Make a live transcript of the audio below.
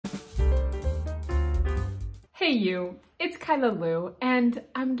Hey you, it's Kyla Lou, and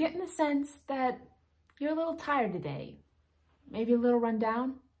I'm getting the sense that you're a little tired today. Maybe a little run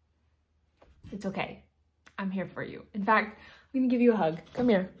down? It's okay. I'm here for you. In fact, I'm gonna give you a hug. Come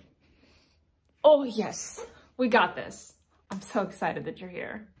here. Oh yes, we got this. I'm so excited that you're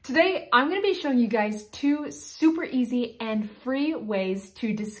here. Today, I'm gonna be showing you guys 2 super easy and free ways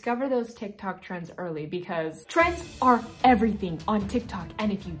to discover those TikTok trends early, because trends are everything on TikTok.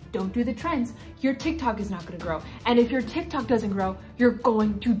 And if you don't do the trends, your TikTok is not gonna grow. And if your TikTok doesn't grow, you're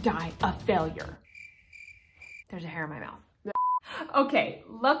going to die a failure. There's a hair in my mouth. Okay,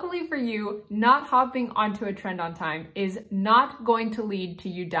 luckily for you, not hopping onto a trend on time is not going to lead to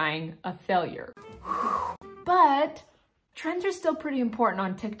you dying a failure. But trends are still pretty important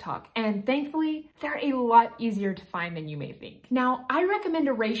on TikTok, and thankfully, they're a lot easier to find than you may think. Now, I recommend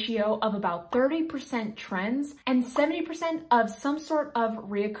a ratio of about 30% trends and 70% of some sort of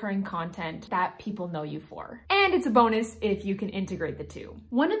reoccurring content that people know you for. And it's a bonus if you can integrate the two.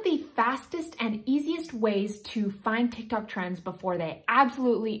 One of the fastest and easiest ways to find TikTok trends before they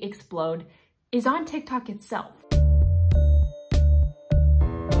absolutely explode is on TikTok itself.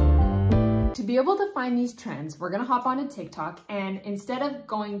 To be able to find these trends, we're gonna hop onto TikTok, and instead of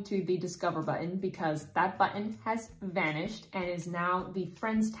going to the Discover button, because that button has vanished and is now the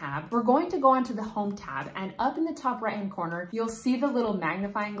Friends tab, we're going to go onto the Home tab, and up in the top right-hand corner, you'll see the little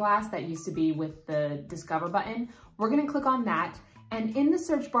magnifying glass that used to be with the Discover button. We're gonna click on that. And in the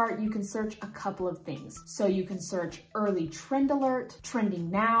search bar, you can search a couple of things. So you can search early trend alert,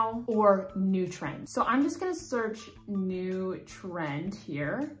 trending now, or new trend. So I'm just gonna search new trend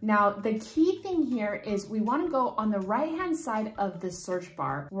here. Now, the key thing here is we wanna go on the right-hand side of the search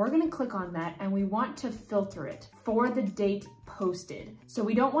bar. We're gonna click on that, and we want to filter it for the date posted. So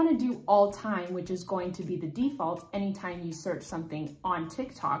we don't wanna do all time, which is going to be the default anytime you search something on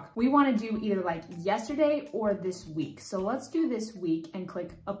TikTok. We wanna do either like yesterday or this week. So let's do this week and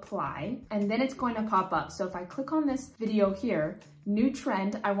click apply, and then it's going to pop up. So if I click on this video here, new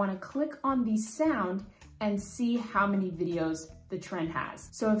trend, I wanna click on the sound and see how many videos the trend has.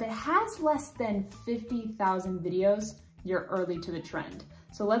 So if it has less than 50,000 videos, you're early to the trend.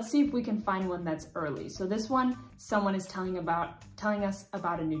 So let's see if we can find one that's early. So this one, someone is telling us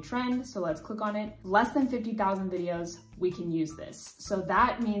about a new trend. So let's click on it. Less than 50,000 videos, we can use this. So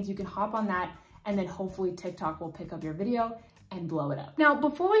that means you can hop on that, and then hopefully TikTok will pick up your video and blow it up. Now,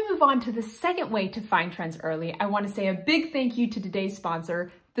 before we move on to the second way to find trends early, I want to say a big thank you to today's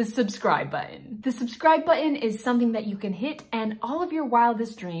sponsor, the subscribe button. The subscribe button is something that you can hit and all of your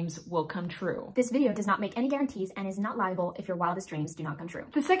wildest dreams will come true. This video does not make any guarantees and is not liable if your wildest dreams do not come true.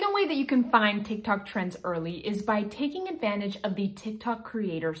 The second way that you can find TikTok trends early is by taking advantage of the TikTok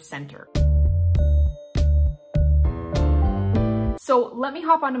Creator Center. So let me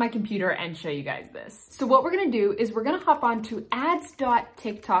hop onto my computer and show you guys this. So what we're gonna do is we're gonna hop on to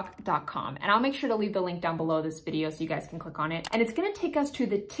ads.tiktok.com, and I'll make sure to leave the link down below this video so you guys can click on it. And it's gonna take us to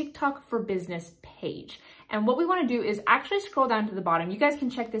the TikTok for Business page. And what we wanna do is actually scroll down to the bottom. You guys can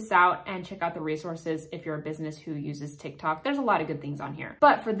check this out and check out the resources if you're a business who uses TikTok. There's a lot of good things on here.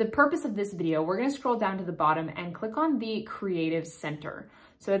 But for the purpose of this video, we're gonna scroll down to the bottom and click on the Creative Center.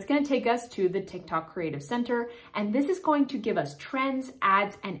 So it's gonna take us to the TikTok Creative Center, and this is going to give us trends,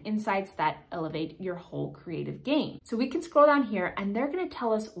 ads, and insights that elevate your whole creative game. So we can scroll down here, and they're gonna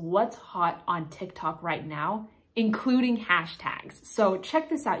tell us what's hot on TikTok right now, including hashtags. So check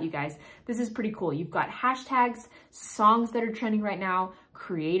this out, you guys. This is pretty cool. You've got hashtags, songs that are trending right now,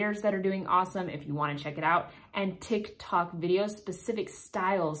 creators that are doing awesome if you want to check it out, and TikTok videos, specific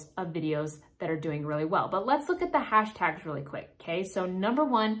styles of videos that are doing really well. But let's look at the hashtags really quick, okay? So number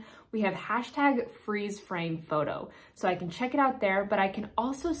 1, we have hashtag freeze frame photo. So I can check it out there, but I can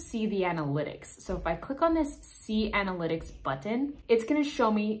also see the analytics. So if I click on this see analytics button, it's gonna show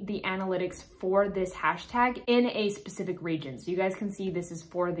me the analytics for this hashtag in a specific region. So you guys can see this is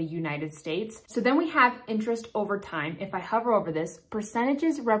for the United States. So then we have interest over time. If I hover over this,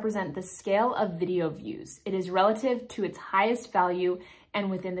 percentages represent the scale of video views. It is relative to its highest value and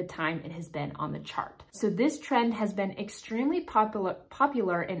within the time it has been on the chart. So this trend has been extremely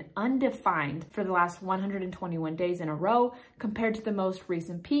popular and undefined for the last 121 days in a row. Compared to the most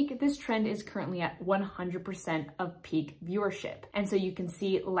recent peak, this trend is currently at 100% of peak viewership. And so you can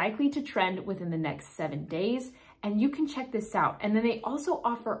see likely to trend within the next 7 days, and you can check this out. And then they also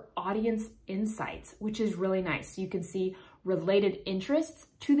offer audience insights, which is really nice. You can see related interests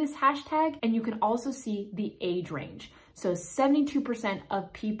to this hashtag, and you can also see the age range. So 72%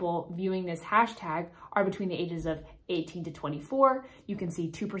 of people viewing this hashtag are between the ages of 18 to 24. You can see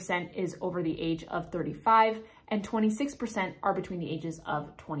 2% is over the age of 35, and 26% are between the ages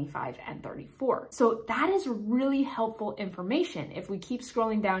of 25 and 34. So that is really helpful information. If we keep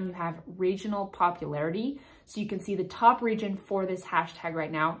scrolling down, you have regional popularity. So you can see the top region for this hashtag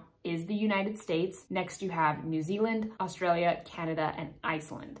right now is the United States. Next, you have New Zealand, Australia, Canada, and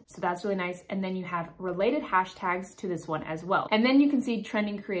Iceland. So that's really nice. And then you have related hashtags to this one as well. And then you can see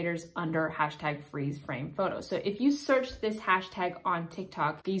trending creators under hashtag freeze frame photo. So if you search this hashtag on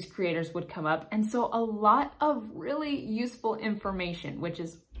TikTok, these creators would come up. And so a lot of really useful information, which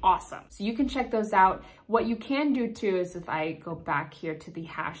is awesome. So you can check those out. What you can do too is if I go back here to the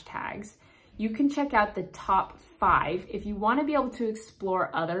hashtags, you can check out the top 5. If you want to be able to explore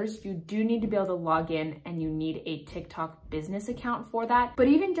others, you do need to be able to log in and you need a TikTok business account for that. But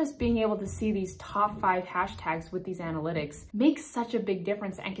even just being able to see these top 5 hashtags with these analytics makes such a big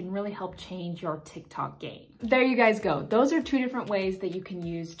difference and can really help change your TikTok game. There you guys go. Those are 2 different ways that you can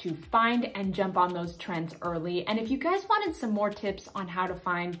use to find and jump on those trends early. And if you guys wanted some more tips on how to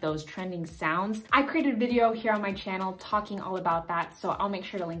find those trending sounds, I created a video here on my channel talking all about that. So I'll make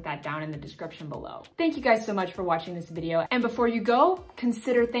sure to link that down in the description below. Thank you guys so much for watching this video. And before you go,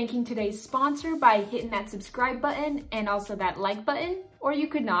 consider thanking today's sponsor by hitting that subscribe button and also that like button, or you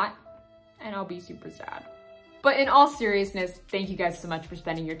could not, and I'll be super sad. But in all seriousness, thank you guys so much for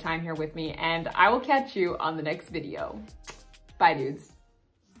spending your time here with me, and I will catch you on the next video. Bye, dudes.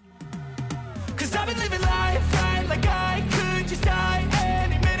 'Cause I've been living life right like I could just die.